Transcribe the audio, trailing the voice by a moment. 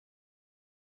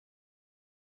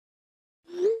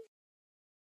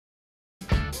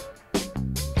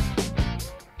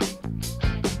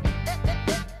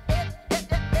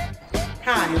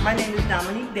Hi, my name is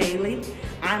Dominique Daily.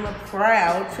 I'm a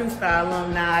PROUD True Star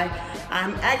Alumni.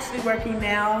 I'm actually working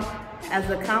now as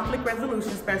a conflict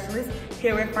resolution specialist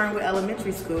here at Fernwood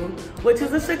Elementary School, which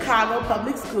is a Chicago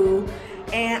public school,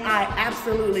 and I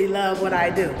absolutely love what I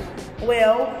do.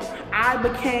 Well, I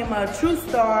became a True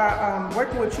Star,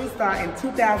 working with True Star in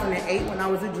 2008 when I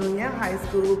was a junior in high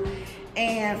school.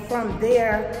 And from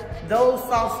there, those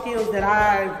soft skills that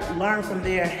I've learned from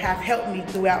there have helped me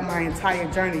throughout my entire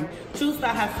journey. True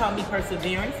Star has taught me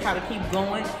perseverance, how to keep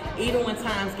going, even when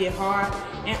times get hard.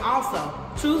 And also,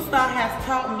 True Star has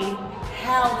taught me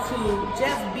how to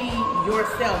just be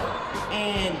yourself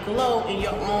and glow in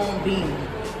your own being.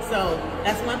 So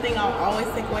that's one thing I'll always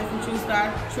take away from True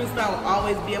Star. True Star will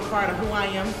always be a part of who I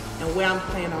am and where I'm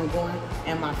planning on going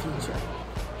in my future.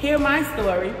 Hear my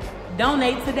story.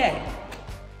 Donate today.